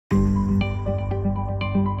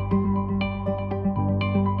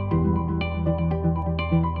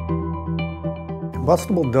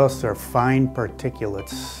Combustible dusts are fine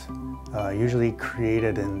particulates, usually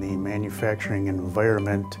created in the manufacturing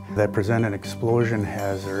environment that present an explosion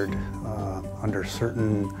hazard under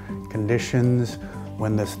certain conditions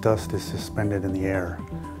when this dust is suspended in the air.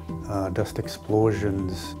 Dust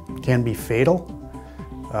explosions can be fatal.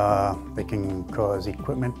 They can cause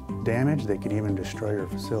equipment damage. They can even destroy your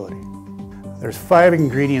facility. There's 5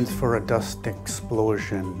 ingredients for a dust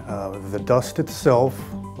explosion. The dust itself,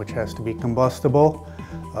 which has to be combustible.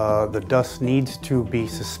 The dust needs to be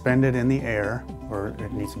suspended in the air, or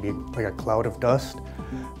it needs to be like a cloud of dust.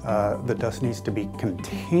 The dust needs to be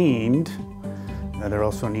contained. There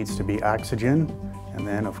also needs to be oxygen, and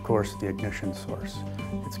then of course the ignition source.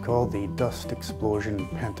 It's called the dust explosion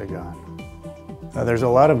pentagon. There's a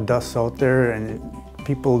lot of dusts out there, and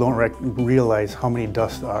people don't realize how many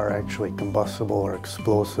dusts are actually combustible or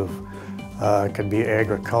explosive. It could be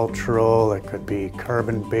agricultural, it could be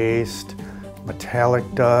carbon-based, metallic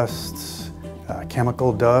dusts,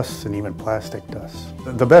 chemical dusts, and even plastic dusts.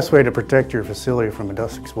 The best way to protect your facility from a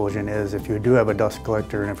dust explosion is, if you do have a dust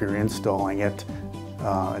collector and if you're installing it,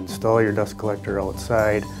 install your dust collector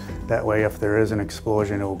outside. That way, if there is an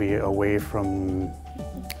explosion, it will be away from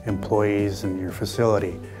employees in your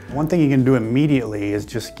facility. One thing you can do immediately is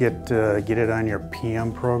just get it on your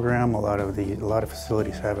PM program. A lot of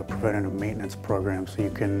facilities have a preventative maintenance program, so you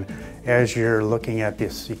can, as you're looking at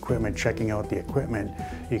this equipment, checking out the equipment,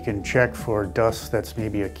 you can check for dust that's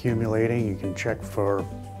maybe accumulating. You can check for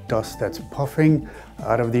dust that's puffing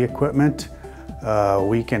out of the equipment.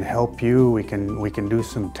 We can help you. We can do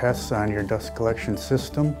some tests on your dust collection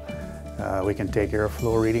system. We can take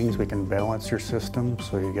airflow readings. We can balance your system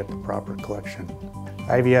so you get the proper collection.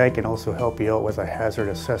 IVI can also help you out with a hazard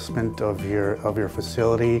assessment of your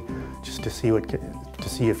facility, just to see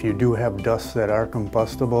if you do have dusts that are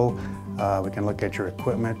combustible. We can look at your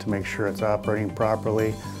equipment to make sure it's operating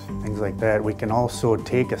properly, things like that. We can also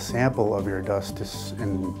take a sample of your dust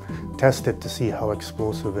and test it to see how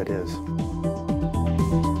explosive it is.